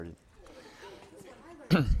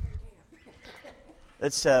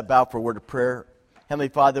Let's bow for a word of prayer. Heavenly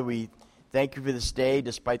Father, we thank you for this day.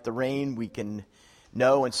 Despite the rain, we can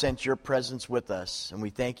know and sense your presence with us. And we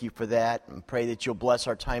thank you for that and pray that you'll bless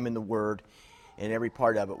our time in the Word and every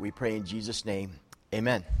part of it. We pray in Jesus' name.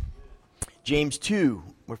 Amen. James 2.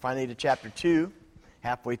 We're finally to chapter 2,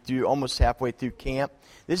 almost halfway through camp.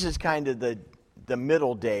 This is kind of the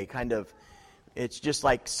middle day, it's just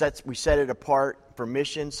like we set it apart for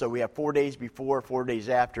mission. So we have 4 days before, 4 days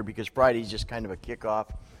after, because Friday's just kind of a kickoff.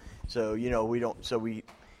 So,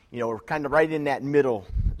 we're kind of right in that middle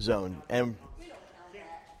zone. And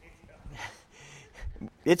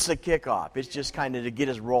it's a kickoff. It's just kind of to get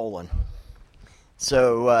us rolling.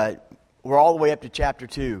 So we're all the way up to chapter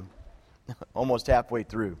 2, almost halfway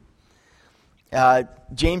through.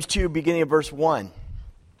 James 2, beginning of verse 1.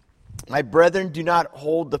 My brethren, do not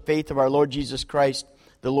hold the faith of our Lord Jesus Christ,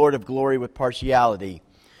 the Lord of glory, with partiality.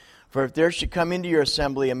 For if there should come into your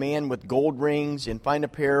assembly a man with gold rings and fine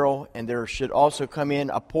apparel, and there should also come in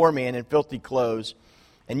a poor man in filthy clothes,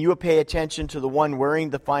 and you will pay attention to the one wearing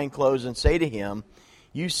the fine clothes, and say to him,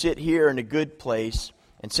 you sit here in a good place,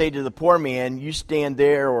 and say to the poor man, you stand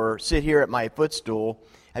there, or sit here at my footstool,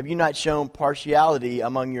 have you not shown partiality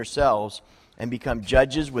among yourselves, and become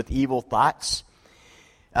judges with evil thoughts?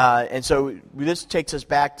 And so this takes us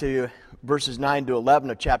back to verses 9 to 11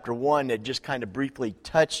 of chapter 1 that just kind of briefly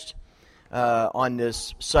touched on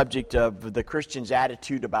this subject of the Christian's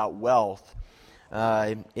attitude about wealth.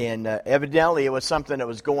 And evidently it was something that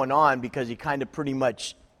was going on because he kind of pretty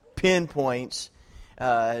much pinpoints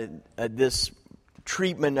this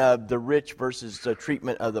treatment of the rich versus the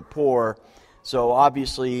treatment of the poor. So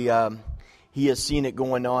obviously he has seen it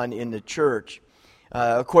going on in the church.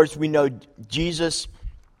 Of course, we know Jesus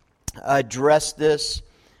addressed this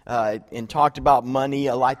and talked about money.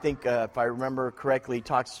 I think, if I remember correctly, he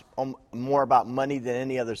talks more about money than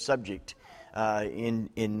any other subject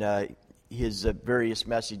in his various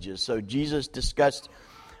messages. So Jesus discussed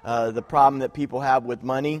the problem that people have with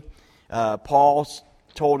money. Paul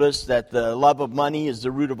told us that the love of money is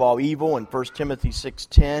the root of all evil in 1 Timothy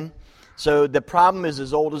 6:10. So the problem is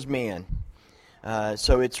as old as man.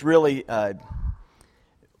 So it's really...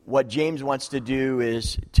 what James wants to do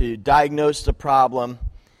is to diagnose the problem,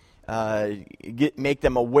 make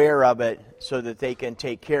them aware of it so that they can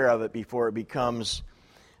take care of it before it becomes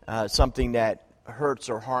something that hurts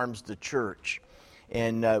or harms the church.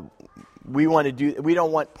 And we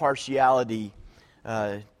don't want partiality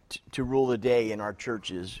to rule the day in our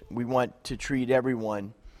churches. We want to treat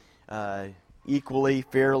everyone equally,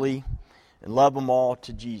 fairly, and love them all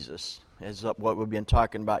to Jesus, as what we've been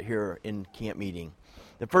talking about here in camp meeting.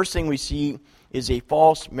 The first thing we see is a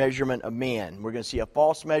false measurement of man. We're going to see a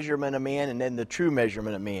false measurement of man and then the true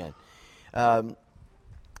measurement of man. And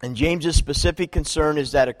James's specific concern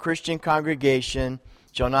is that a Christian congregation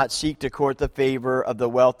shall not seek to court the favor of the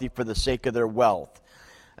wealthy for the sake of their wealth.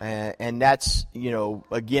 And that's,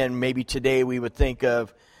 again, maybe today we would think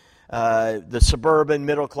of the suburban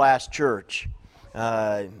middle-class church.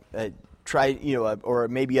 Or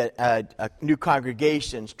maybe a new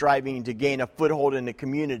congregation striving to gain a foothold in the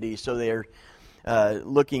community, so they're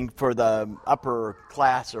looking for the upper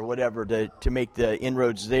class or whatever to make the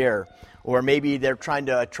inroads there. Or maybe they're trying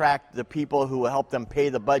to attract the people who will help them pay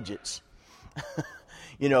the budgets.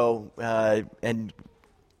 And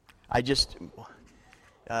I just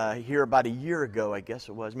hear about a year ago, I guess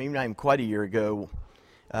it was, maybe not even quite a year ago,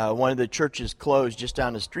 one of the churches closed just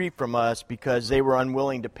down the street from us because they were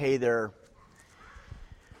unwilling to pay their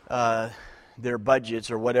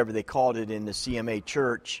budgets or whatever they called it in the CMA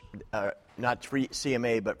church, not free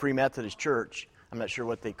CMA, but Free Methodist Church. I'm not sure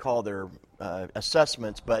what they call their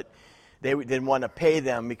assessments, but they didn't want to pay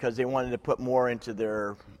them because they wanted to put more into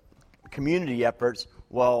their community efforts.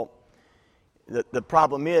 Well, the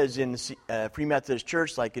problem is in Free Methodist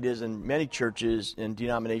Church, like it is in many churches and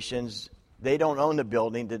denominations, they don't own the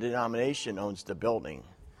building, the denomination owns the building.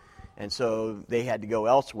 And so they had to go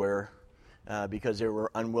elsewhere because they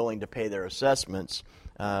were unwilling to pay their assessments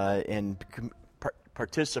and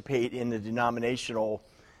participate in the denominational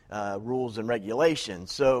rules and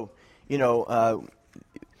regulations. So,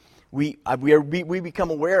 we become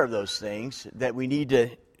aware of those things, that we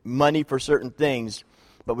need money for certain things,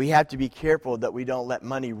 but we have to be careful that we don't let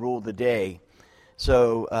money rule the day.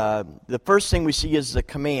 So the first thing we see is the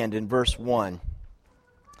command in verse 1.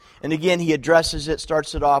 And again, he addresses it,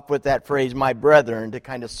 starts it off with that phrase, my brethren, to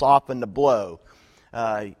kind of soften the blow.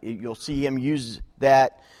 You'll see him use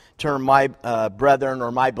that term, my brethren,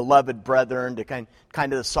 or my beloved brethren, to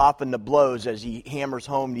kind of soften the blows as he hammers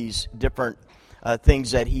home these different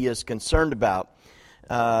things that he is concerned about.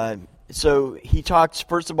 So he talks,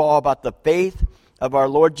 first of all, about the faith of our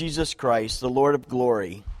Lord Jesus Christ, the Lord of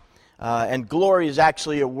glory. And glory is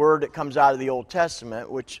actually a word that comes out of the Old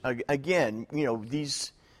Testament, which, again,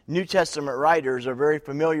 these New Testament writers are very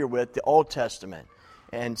familiar with the Old Testament.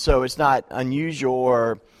 And so it's not unusual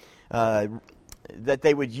or that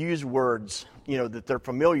they would use words, that they're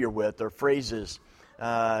familiar with, or phrases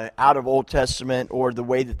out of Old Testament or the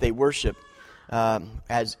way that they worship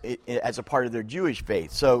as a part of their Jewish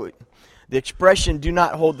faith. So the expression, do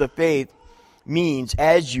not hold the faith, means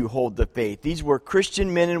as you hold the faith. These were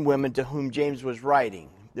Christian men and women to whom James was writing.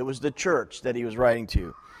 It was the church that he was writing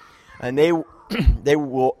to. And they were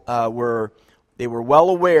well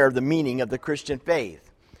aware of the meaning of the Christian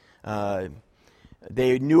faith.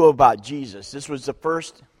 They knew about Jesus. This was the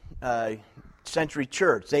first century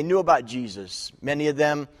church. They knew about Jesus. Many of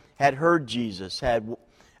them had heard Jesus, had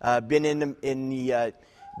been in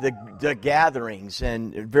the gatherings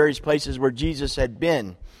and various places where Jesus had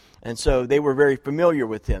been. And so they were very familiar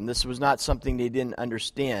with him. This was not something they didn't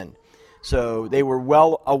understand. So they were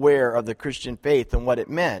well aware of the Christian faith and what it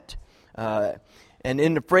meant. And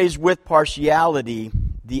in the phrase with partiality,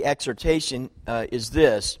 the exhortation is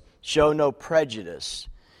this: show no prejudice.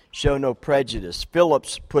 Show no prejudice.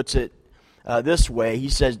 Phillips puts it this way. He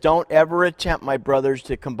says, don't ever attempt, my brothers,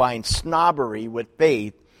 to combine snobbery with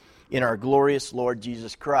faith in our glorious Lord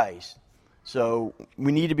Jesus Christ. So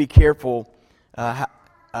we need to be careful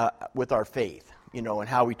with our faith, and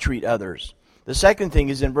how we treat others. The second thing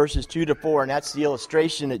is in verses 2 to 4, and that's the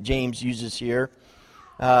illustration that James uses here.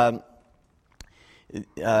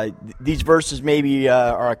 These verses maybe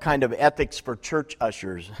are a kind of ethics for church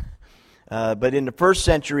ushers. But in the first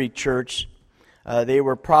century church, they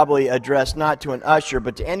were probably addressed not to an usher,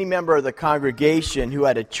 but to any member of the congregation who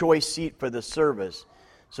had a choice seat for the service.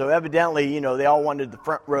 So evidently, they all wanted the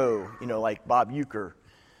front row, like Bob Euchre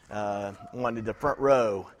wanted the front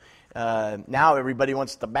row. Now everybody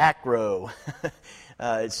wants the back row,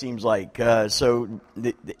 it seems like.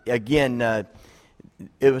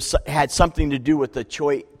 It had something to do with the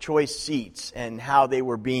choice seats and how they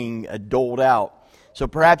were being doled out. So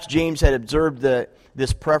perhaps James had observed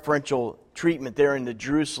this preferential treatment there in the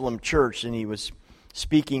Jerusalem church, and he was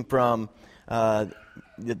speaking from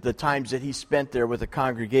the times that he spent there with the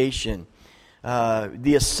congregation.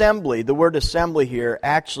 The assembly, the word assembly here,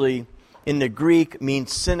 actually in the Greek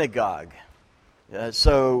means synagogue.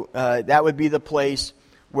 So that would be the place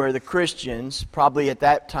where the Christians, probably at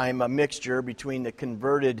that time a mixture between the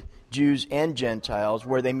converted Jews and Gentiles,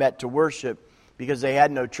 where they met to worship because they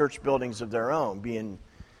had no church buildings of their own, being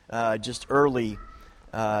just early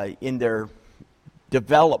in their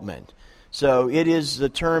development. So it is the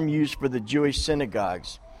term used for the Jewish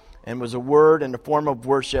synagogues, and was a word and a form of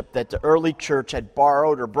worship that the early church had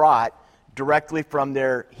borrowed or brought directly from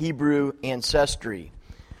their Hebrew ancestry.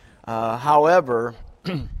 However,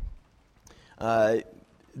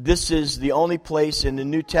 this is the only place in the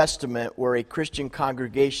New Testament where a Christian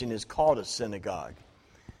congregation is called a synagogue.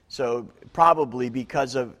 So probably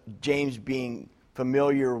because of James being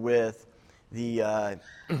familiar with the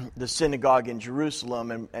synagogue in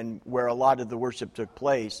Jerusalem and where a lot of the worship took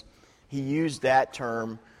place, he used that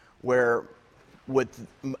term, where with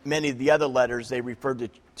many of the other letters they referred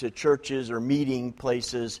to churches or meeting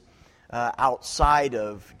places outside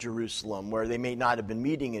of Jerusalem, where they may not have been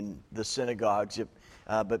meeting in the synagogues,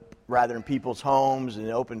 but rather in people's homes, in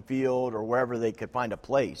an open field, or wherever they could find a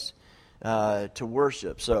place to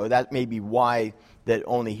worship. So that may be why that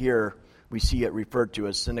only here we see it referred to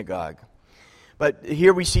as synagogue. But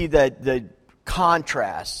here we see the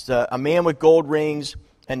contrast, a man with gold rings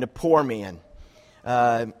and the poor man.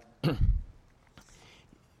 And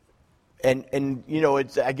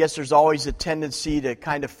I guess there's always a tendency to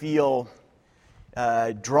kind of feel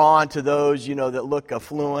drawn to those, that look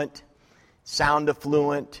affluent, sound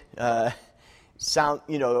affluent,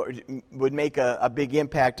 would make a big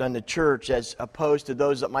impact on the church, as opposed to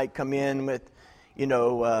those that might come in with,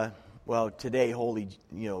 today holy,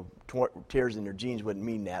 tears in their jeans wouldn't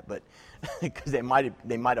mean that, but because they might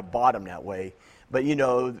have bought them that way. But,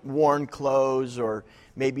 worn clothes, or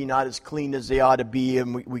maybe not as clean as they ought to be,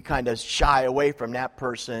 and we kind of shy away from that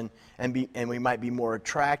person, and we might be more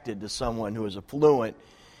attracted to someone who is affluent.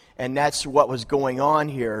 And that's what was going on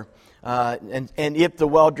here. And if the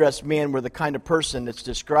well-dressed man were the kind of person that's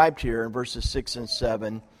described here in verses 6 and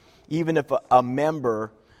 7, even if a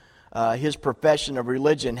member, his profession of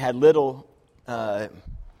religion had little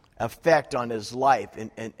effect on his life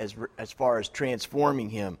and as far as transforming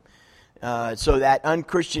him. So that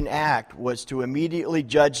unchristian act was to immediately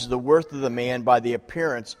judge the worth of the man by the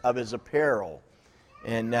appearance of his apparel.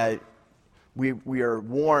 And we are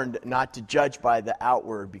warned not to judge by the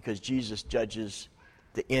outward, because Jesus judges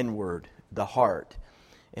the inward, the heart.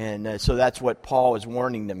 And so that's what Paul is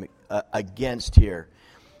warning them against here.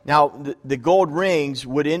 Now, the gold rings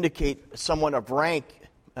would indicate someone of rank,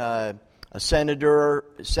 a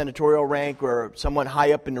senatorial rank, or someone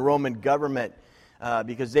high up in the Roman government,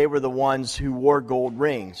 because they were the ones who wore gold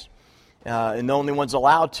rings, and the only ones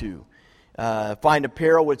allowed to. Fine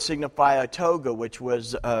apparel would signify a toga, which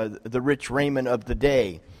was the rich raiment of the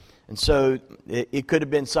day. And so it could have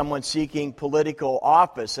been someone seeking political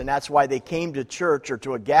office, and that's why they came to church or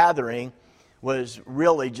to a gathering, was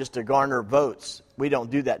really just to garner votes. We don't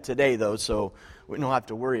do that today, though, so we don't have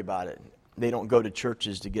to worry about it. They don't go to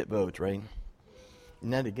churches to get votes, right?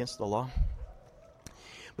 Isn't that against the law?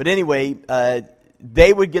 But anyway,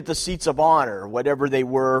 they would get the seats of honor, whichever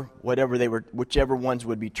ones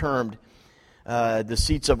would be termed the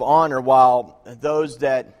seats of honor, while those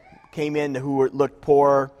that came in who looked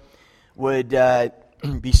poor would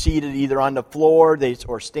be seated either on the floor,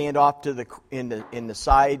 or stand off to in the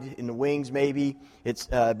side, in the wings maybe.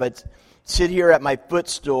 But sit here at my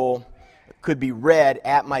footstool could be read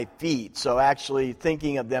at my feet. So actually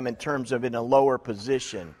thinking of them in terms of in a lower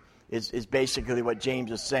position is basically what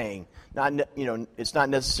James is saying. It's not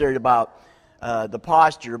necessarily about the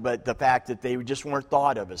posture, but the fact that they just weren't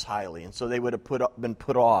thought of as highly, and so they would have been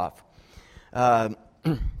put off.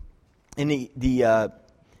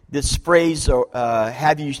 This phrase,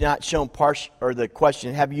 have you not shown the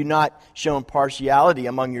question, have you not shown partiality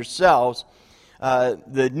among yourselves?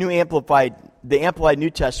 The Amplified New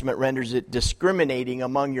Testament renders it discriminating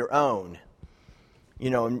among your own.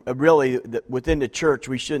 Really, within the church,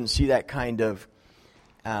 we shouldn't see that kind of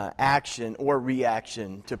action or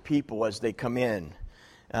reaction to people as they come in.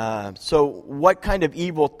 So what kind of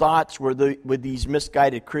evil thoughts were these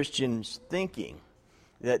misguided Christians thinking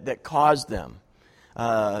that caused them?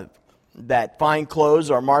 That fine clothes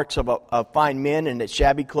are marks of fine men, and that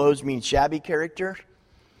shabby clothes mean shabby character.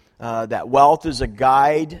 That wealth is a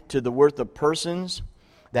guide to the worth of persons.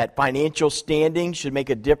 That financial standing should make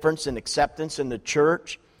a difference in acceptance in the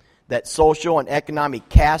church. That social and economic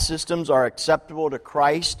caste systems are acceptable to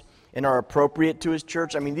Christ and are appropriate to His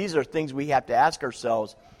church. I mean, these are things we have to ask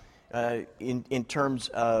ourselves in terms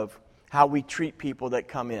of how we treat people that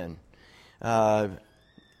come in.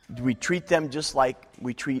 Do we treat them just like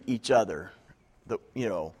we treat each other? Do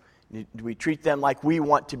we treat them like we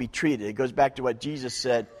want to be treated? It goes back to what Jesus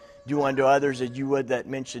said, do unto others as you would that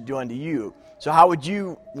men should do unto you. So how would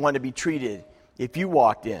you want to be treated if you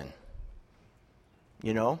walked in?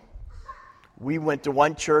 We went to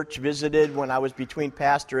one church, visited when I was between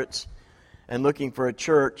pastorates and looking for a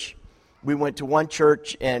church. We went to one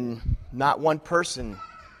church and not one person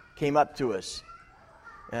came up to us.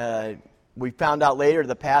 We found out later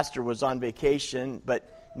the pastor was on vacation,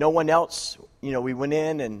 but no one else. We went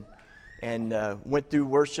in and went through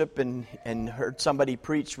worship and heard somebody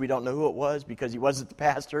preach. We don't know who it was because he wasn't the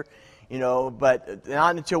pastor, But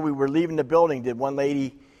not until we were leaving the building did one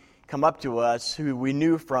lady come up to us who we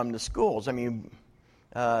knew from the schools. I mean,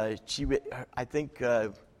 I think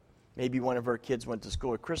maybe one of her kids went to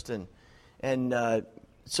school with Kristen, and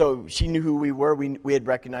so she knew who we were. We had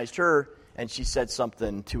recognized her, and she said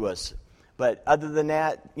something to us. But other than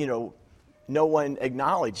that, no one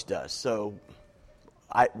acknowledged us. So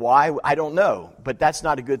why? I don't know. But that's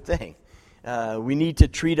not a good thing. We need to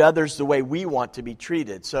treat others the way we want to be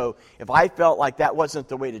treated. So if I felt like that wasn't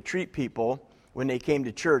the way to treat people when they came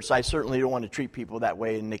to church, I certainly don't want to treat people that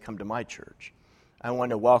way when they come to my church. I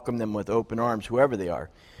want to welcome them with open arms, whoever they are.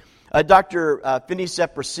 Dr. Phineas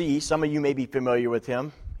Zeprassi, some of you may be familiar with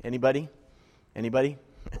him. Anybody?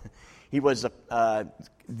 He was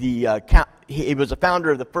he was a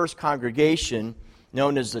founder of the first congregation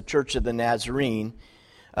known as the Church of the Nazarene.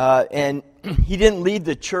 And he didn't leave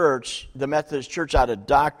the Methodist Church, out of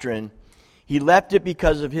doctrine. He left it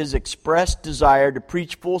because of his expressed desire to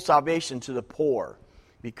preach full salvation to the poor.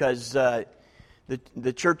 Because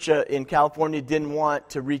the church in California didn't want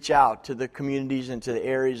to reach out to the communities and to the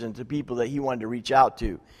areas and to people that he wanted to reach out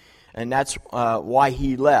to. And that's why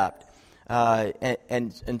he left.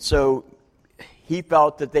 And so he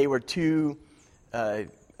felt that they were too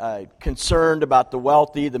concerned about the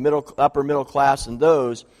wealthy, the upper middle class, and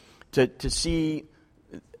those to see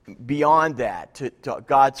beyond that to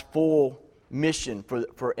God's full mission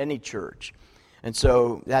for any church. And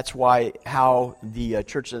so that's how the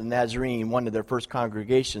Church of the Nazarene, one of their first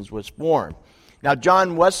congregations, was formed. Now,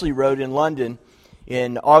 John Wesley wrote in London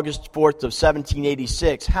in August 4th of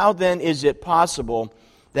 1786, "How then is it possible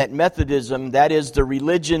that Methodism, that is the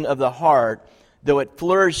religion of the heart, though it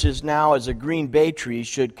flourishes now as a green bay tree,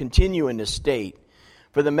 should continue in this state.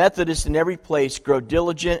 For the Methodists in every place grow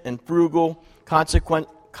diligent and frugal,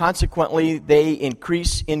 consequently they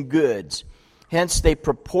increase in goods. Hence they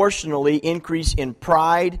proportionally increase in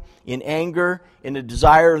pride, in anger, in the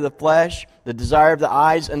desire of the flesh, the desire of the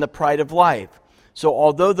eyes, and the pride of life. So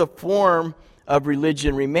although the form of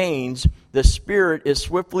religion remains, the spirit is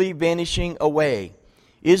swiftly vanishing away.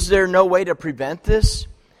 Is there no way to prevent this?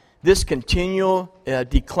 This continual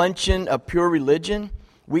declension of pure religion?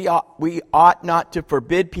 We ought not to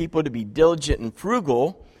forbid people to be diligent and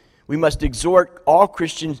frugal. We must exhort all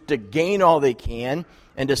Christians to gain all they can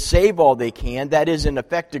and to save all they can. That is, in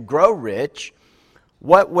effect, to grow rich.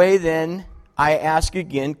 What way then, I ask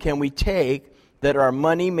again, can we take that our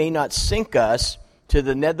money may not sink us to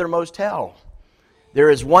the nethermost hell? There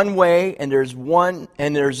is one way, and there's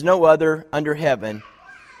no other under heaven.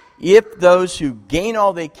 If those who gain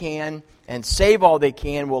all they can and save all they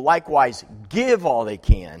can will likewise give all they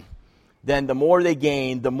can, then the more they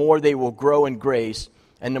gain, the more they will grow in grace,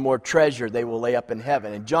 and the more treasure they will lay up in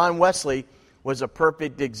heaven. And John Wesley was a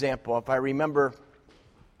perfect example. If I remember,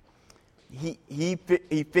 he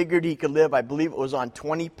figured he could live, I believe it was on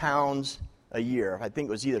 20 pounds a year. I think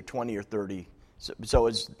it was either 20 or 30.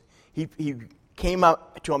 So he came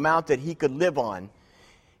up to amount that he could live on.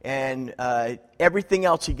 And everything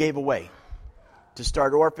else he gave away. To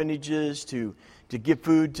start orphanages, to give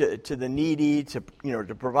food to the needy, to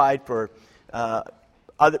provide for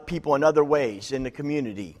other people in other ways in the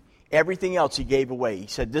community. Everything else he gave away. He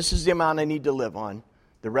said, "This is the amount I need to live on.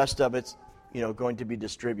 The rest of it's going to be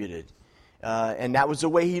distributed." And that was the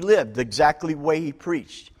way he lived, exactly the way he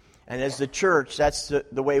preached. And as the church, that's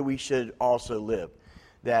the way we should also live.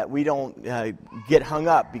 That we don't get hung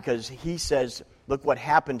up, because he says, look what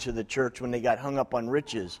happened to the church when they got hung up on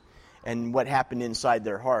riches, and what happened inside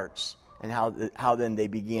their hearts, and how then they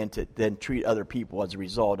began to then treat other people as a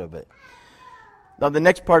result of it. Now the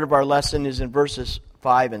next part of our lesson is in verses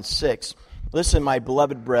 5 and 6. Listen, my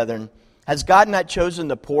beloved brethren, has God not chosen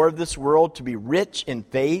the poor of this world to be rich in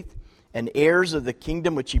faith and heirs of the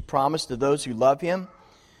kingdom which he promised to those who love him?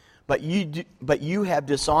 But you have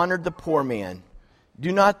dishonored the poor man.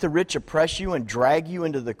 Do not the rich oppress you and drag you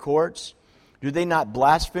into the courts? Do they not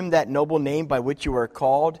blaspheme that noble name by which you are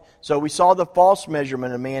called? So we saw the false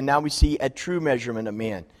measurement of man. Now we see a true measurement of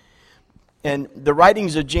man. And the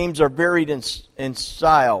writings of James are varied in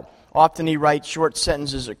style. Often he writes short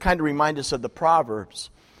sentences that kind of remind us of the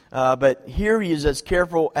Proverbs. But here he is as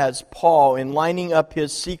careful as Paul in lining up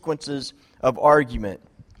his sequences of argument.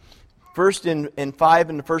 First in 5,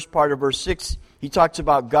 in the first part of verse 6, he talks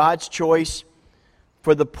about God's choice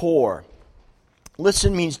for the poor.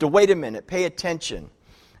 Listen means to wait a minute, pay attention.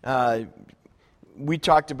 We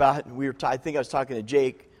talked about, I think I was talking to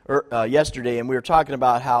Jake yesterday, and we were talking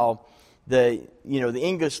about how the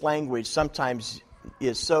English language sometimes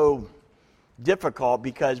is so difficult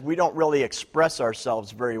because we don't really express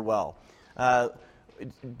ourselves very well.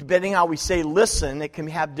 Depending how we say listen, it can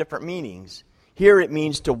have different meanings. Here it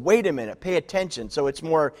means to wait a minute, pay attention, so it's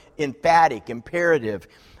more emphatic, imperative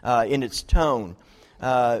in its tone.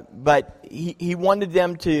 But he wanted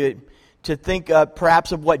them to think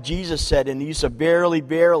perhaps of what Jesus said in the use of verily,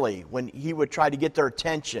 verily, when he would try to get their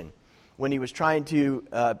attention. When he was trying to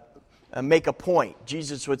make a point,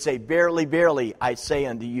 Jesus would say, "Verily, verily, I say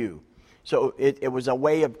unto you." So it was a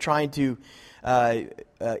way of trying to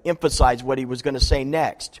emphasize what he was going to say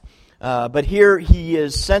next. But here he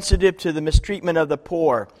is sensitive to the mistreatment of the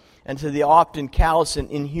poor and to the often callous and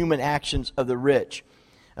inhuman actions of the rich.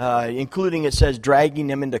 Including, it says, dragging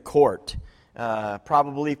them into court,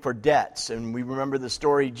 probably for debts. And we remember the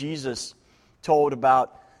story Jesus told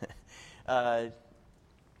about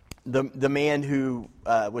the man who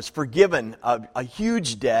was forgiven a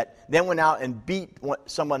huge debt, then went out and beat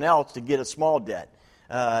someone else to get a small debt.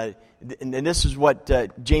 And this is what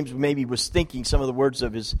James maybe was thinking, some of the words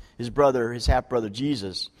of his brother, his half-brother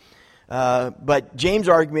Jesus. But James'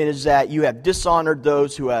 argument is that you have dishonored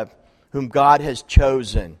those whom God has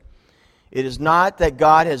chosen. It is not that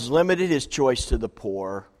God has limited his choice to the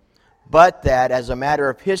poor, but that as a matter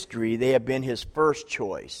of history, they have been his first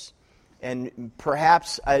choice. And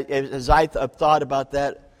perhaps, as I've thought about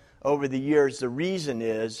that over the years, the reason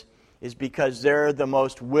is because they're the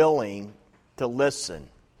most willing to listen.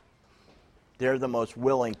 They're the most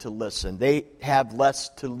willing to listen. They have less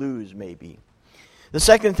to lose, maybe. The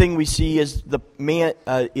second thing we see is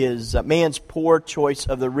man's poor choice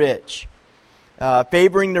of the rich.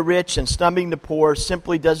 Favoring the rich and snubbing the poor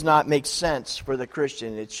simply does not make sense for the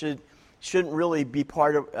Christian. It shouldn't really be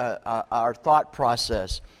part of our thought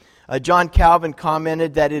process. John Calvin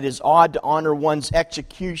commented that it is odd to honor one's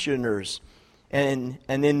executioners and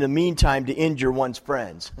in the meantime to injure one's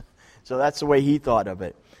friends. So that's the way he thought of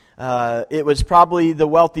it. It was probably the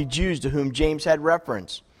wealthy Jews to whom James had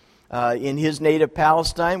reference. In his native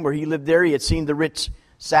Palestine, where he lived there, he had seen the rich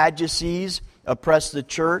Sadducees oppress the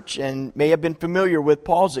church and may have been familiar with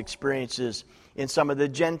Paul's experiences in some of the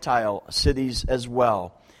Gentile cities as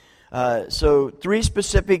well. So 3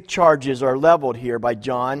 specific charges are leveled here by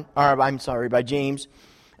James,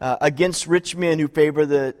 against rich men who favor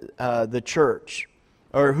the church,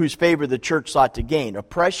 or whose favor the church sought to gain.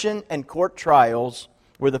 Oppression and court trials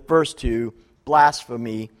were the first 2.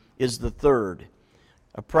 Blasphemy is the third.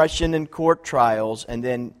 Oppression and court trials, and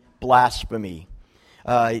then blasphemy.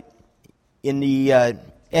 In the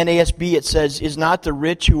NASB it says, "Is not the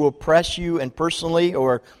rich who oppress you and personally,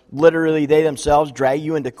 or literally they themselves, drag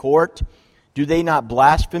you into court? Do they not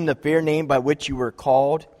blaspheme the fair name by which you were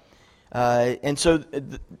called?" And so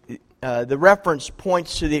the reference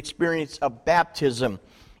points to the experience of baptism,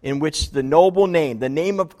 in which the noble name, the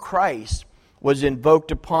name of Christ, was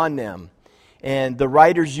invoked upon them. And the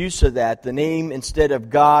writer's use of that, the name instead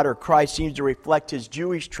of God or Christ, seems to reflect his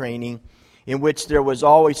Jewish training, in which there was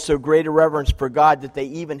always so great a reverence for God that they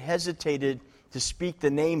even hesitated to speak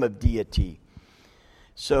the name of deity.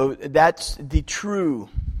 So that's the true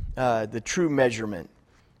measurement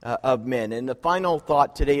of men. And the final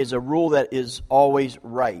thought today is a rule that is always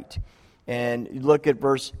right. And look at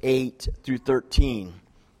verse 8 through 13.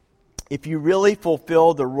 "If you really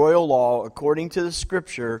fulfill the royal law according to the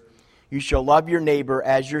Scripture, you shall love your neighbor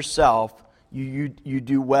as yourself, you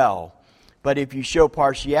do well. But if you show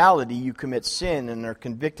partiality, you commit sin and are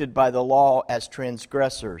convicted by the law as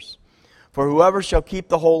transgressors. For whoever shall keep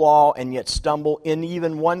the whole law and yet stumble in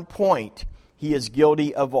even one point, he is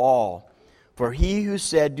guilty of all. For he who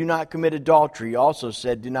said, 'Do not commit adultery,' also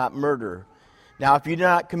said, 'Do not murder.' Now if you do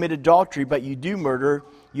not commit adultery, but you do murder,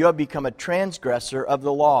 you have become a transgressor of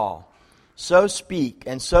the law. So speak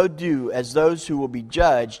and so do as those who will be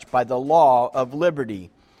judged by the law of liberty.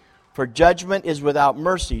 For judgment is without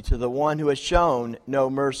mercy to the one who has shown no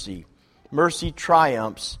mercy. Mercy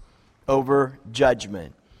triumphs over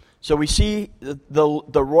judgment." So we see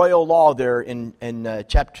the royal law there in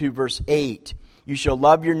chapter 2, verse 8. You shall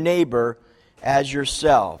love your neighbor as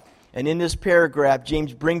yourself. And in this paragraph,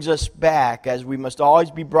 James brings us back, as we must always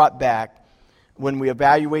be brought back when we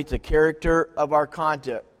evaluate the character of our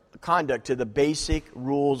conduct to the basic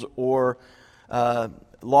rules or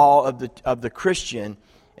law of the Christian.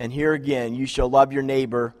 And here again, you shall love your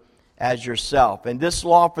neighbor as yourself. And this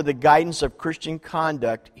law for the guidance of Christian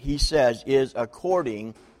conduct, he says, is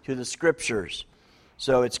according to the Scriptures.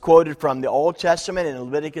 So it's quoted from the Old Testament in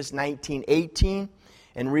Leviticus 19:18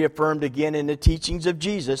 and reaffirmed again in the teachings of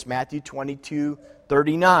Jesus, Matthew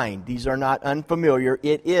 22:39. These are not unfamiliar.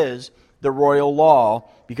 It is the royal law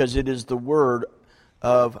because it is the word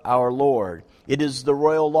of our Lord. It is the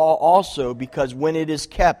royal law also because when it is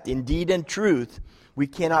kept in deed and truth, we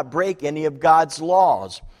cannot break any of God's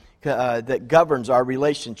laws that governs our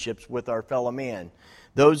relationships with our fellow man.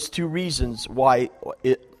 Those 2 reasons why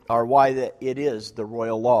it is the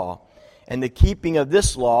royal law. And the keeping of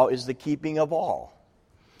this law is the keeping of all.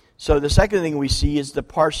 So the second thing we see is the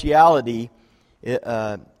partiality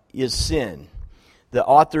is sin. The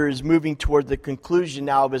author is moving toward the conclusion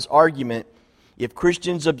now of his argument. If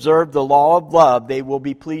Christians observe the law of love, they will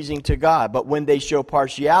be pleasing to God. But when they show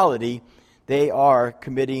partiality, they are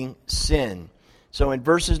committing sin. So in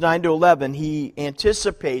verses 9 to 11, he's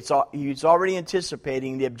already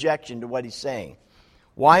anticipating the objection to what he's saying.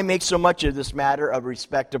 Why make so much of this matter of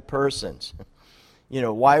respect of persons?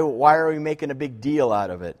 Why are we making a big deal out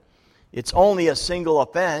of it? It's only a single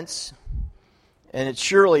offense, and it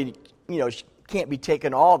surely, can't be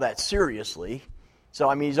taken all that seriously. So,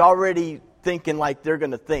 he's already thinking like they're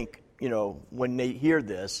going to think, when they hear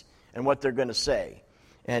this and what they're going to say.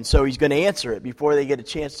 And so he's going to answer it before they get a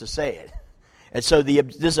chance to say it. And so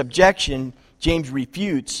this objection, James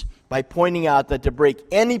refutes by pointing out that to break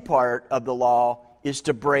any part of the law is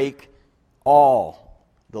to break all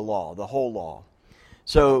the law, the whole law.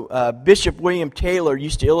 So Bishop William Taylor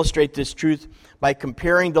used to illustrate this truth by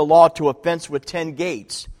comparing the law to a fence with 10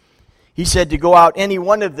 gates. He said to go out any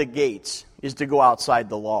one of the gates is to go outside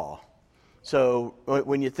the law. So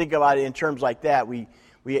when you think about it in terms like that, we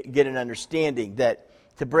get an understanding that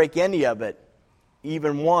to break any of it,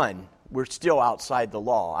 even one, we're still outside the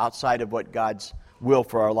law, outside of what God's will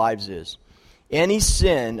for our lives is. Any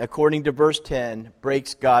sin, according to verse 10,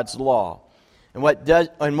 breaks God's law. And what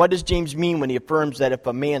does James mean when he affirms that if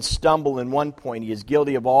a man stumble in one point, he is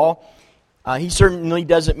guilty of all? He certainly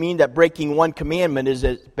doesn't mean that breaking one commandment is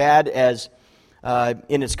as bad as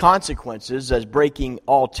in its consequences as breaking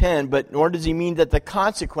all 10, but nor does he mean that the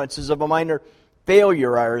consequences of a minor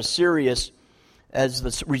failure are as serious as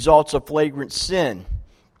the results of flagrant sin.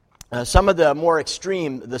 Some of the more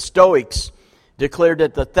extreme, the Stoics, declared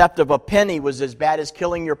that the theft of a penny was as bad as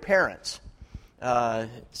killing your parents.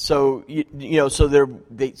 So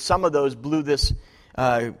some of those blew this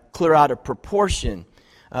clear out of proportion.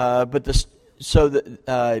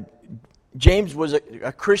 James was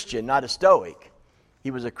a Christian, not a Stoic. He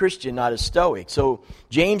was a Christian, not a Stoic. So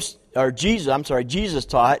Jesus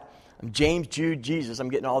taught, James, Jude, Jesus, I'm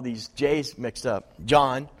getting all these J's mixed up,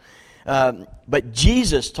 John. But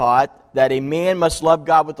Jesus taught that a man must love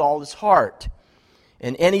God with all his heart.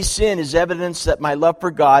 And any sin is evidence that my love for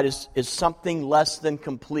God is something less than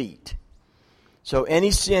complete. So any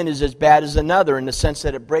sin is as bad as another in the sense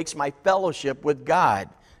that it breaks my fellowship with God.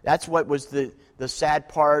 That's what was the sad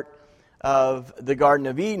part of the Garden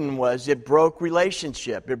of Eden, was it broke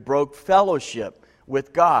relationship. It broke fellowship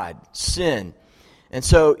with God, sin. And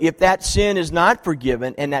so if that sin is not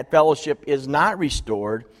forgiven and that fellowship is not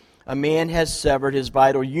restored, a man has severed his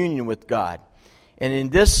vital union with God. And in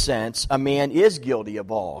this sense, a man is guilty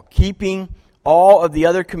of all. Keeping all of the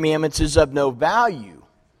other commandments is of no value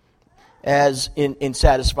as in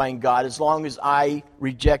satisfying God, as long as I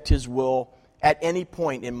reject His will at any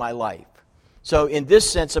point in my life. So in this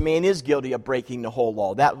sense, a man is guilty of breaking the whole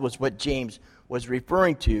law. That was what James was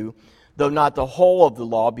referring to, though not the whole of the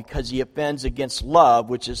law, because he offends against love,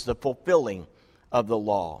 which is the fulfilling of the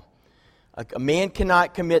law. A man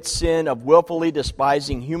cannot commit sin of willfully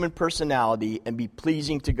despising human personality and be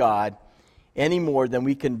pleasing to God any more than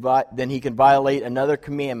he can violate another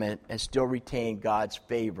commandment and still retain God's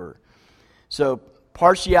favor. So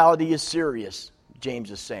partiality is serious,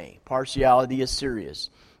 James is saying. Partiality is serious.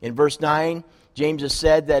 In verse 9, James has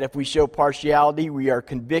said that if we show partiality, we are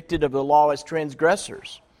convicted of the law as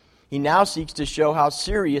transgressors. He now seeks to show how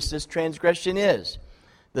serious this transgression is.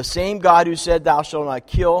 The same God who said, thou shalt not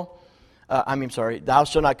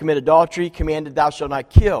commit adultery, commanded, thou shalt not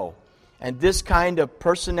kill. And this kind of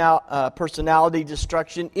personality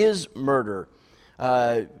destruction is murder.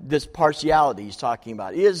 This partiality he's talking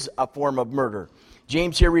about is a form of murder.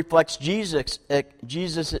 James here reflects Jesus'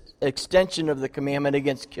 extension of the commandment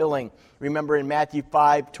against killing. Remember in Matthew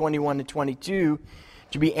 5:21 and 22,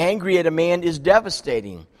 to be angry at a man is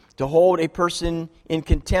devastating. To hold a person in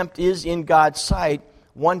contempt is, in God's sight,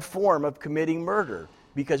 one form of committing murder,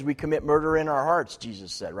 because we commit murder in our hearts,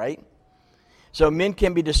 Jesus said, right? So men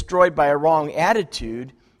can be destroyed by a wrong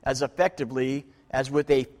attitude as effectively as with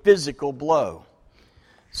a physical blow.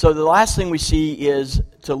 So the last thing we see is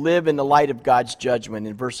to live in the light of God's judgment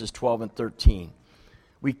in verses 12 and 13.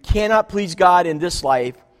 We cannot please God in this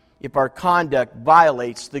life if our conduct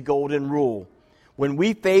violates the golden rule. When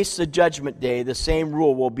we face the judgment day, the same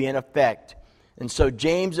rule will be in effect. And so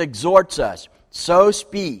James exhorts us, so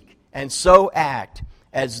speak and so act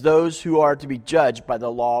as those who are to be judged by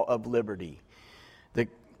the law of liberty.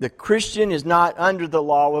 The Christian is not under the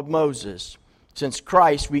law of Moses. Since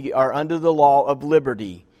Christ, we are under the law of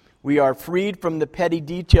liberty. We are freed from the petty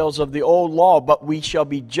details of the old law, but we shall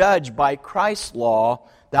be judged by Christ's law.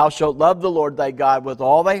 Thou shalt love the Lord thy God with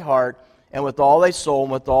all thy heart, and with all thy soul,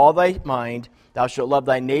 and with all thy mind. Thou shalt love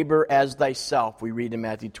thy neighbor as thyself, we read in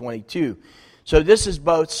Matthew 22. So this is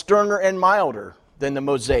both sterner and milder than the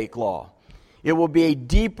Mosaic law. It will be a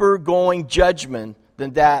deeper going judgment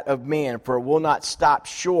than that of man, for it will not stop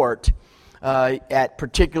short at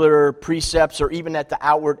particular precepts or even at the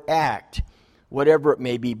outward act, whatever it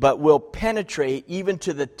may be, but will penetrate even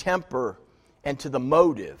to the temper and to the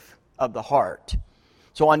motive of the heart.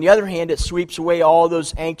 So on the other hand, it sweeps away all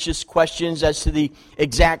those anxious questions as to the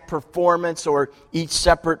exact performance or each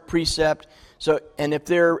separate precept. And if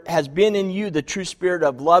there has been in you the true spirit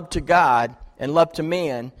of love to God and love to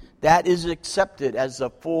man, that is accepted as the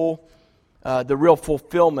real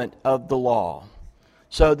fulfillment of the law.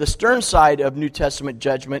 So the stern side of New Testament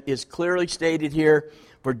judgment is clearly stated here,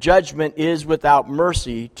 for judgment is without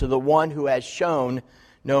mercy to the one who has shown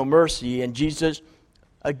no mercy. And Jesus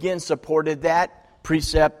again supported that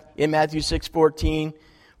precept in Matthew 6:14.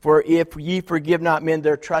 For if ye forgive not men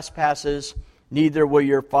their trespasses, neither will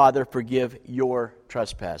your Father forgive your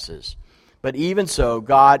trespasses. But even so,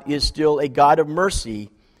 God is still a God of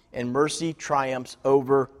mercy, and mercy triumphs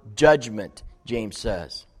over judgment, James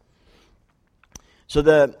says. So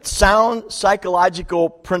the sound psychological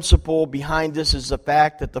principle behind this is the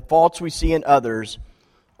fact that the faults we see in others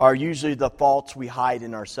are usually the faults we hide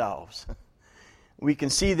in ourselves. We can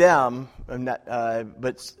see them,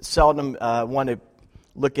 but seldom want to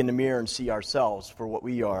look in the mirror and see ourselves for what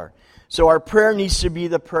we are. So our prayer needs to be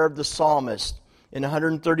the prayer of the psalmist in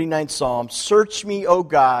 139th Psalm. Search me, O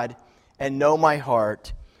God, and know my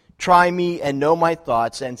heart. Try me and know my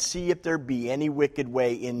thoughts, and see if there be any wicked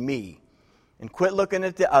way in me. And quit looking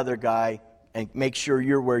at the other guy and make sure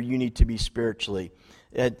you're where you need to be spiritually.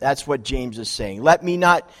 That's what James is saying. Let me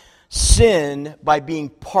not sin by being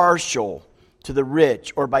partial to the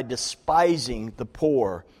rich or by despising the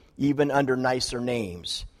poor, even under nicer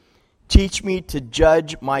names. Teach me to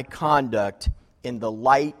judge my conduct in the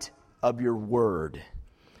light of your word.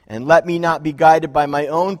 And let me not be guided by my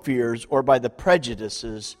own fears or by the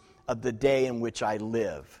prejudices of the day in which I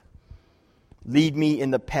live. Lead me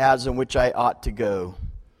in the paths in which I ought to go,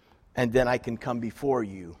 and then I can come before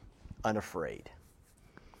you unafraid.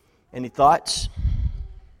 Any thoughts?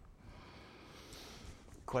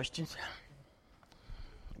 Questions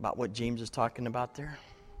about what James is talking about there?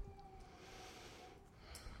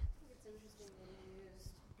 It's interesting that he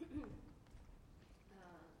used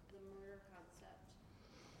the murder concept,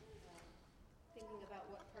 thinking about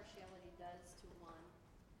what partiality does to one.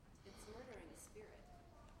 It's murdering a spirit.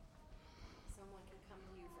 Someone can come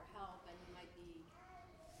to you for help, and you might be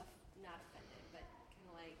not offended, but kind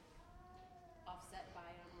of like offset by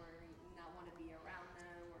them, or not want to be around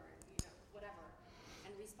them, or whatever,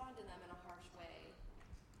 and respond to them in a harsh way,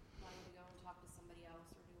 wanting to go and talk to somebody else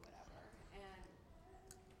or do whatever. And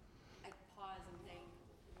I pause and think,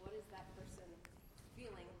 what is that person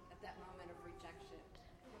feeling at that moment of rejection,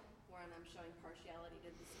 when I'm showing partiality to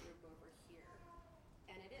this group over here?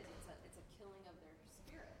 And it is. It's a killing of their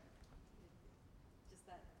spirit. Just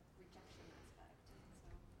that rejection aspect. So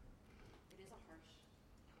it is a harsh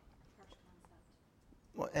concept.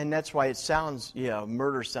 Well, and that's why it sounds,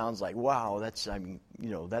 murder sounds like, wow, that's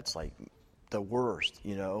like the worst,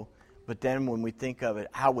 But then when we think of it,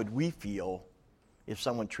 how would we feel if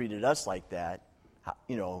someone treated us like that?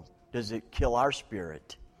 Does it kill our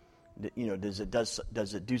spirit? Does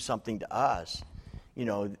it do something to us?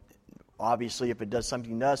 Obviously, if it does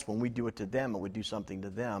something to us, when we do it to them, it would do something to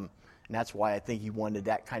them. And that's why I think he wanted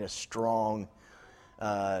that kind of strong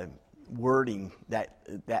wording,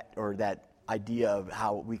 that idea of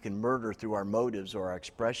how we can murder through our motives or our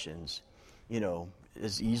expressions,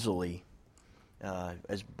 as easily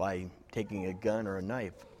as by taking a gun or a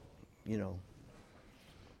knife,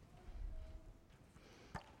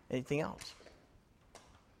 Anything else?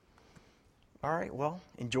 All right, well,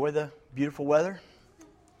 enjoy the beautiful weather.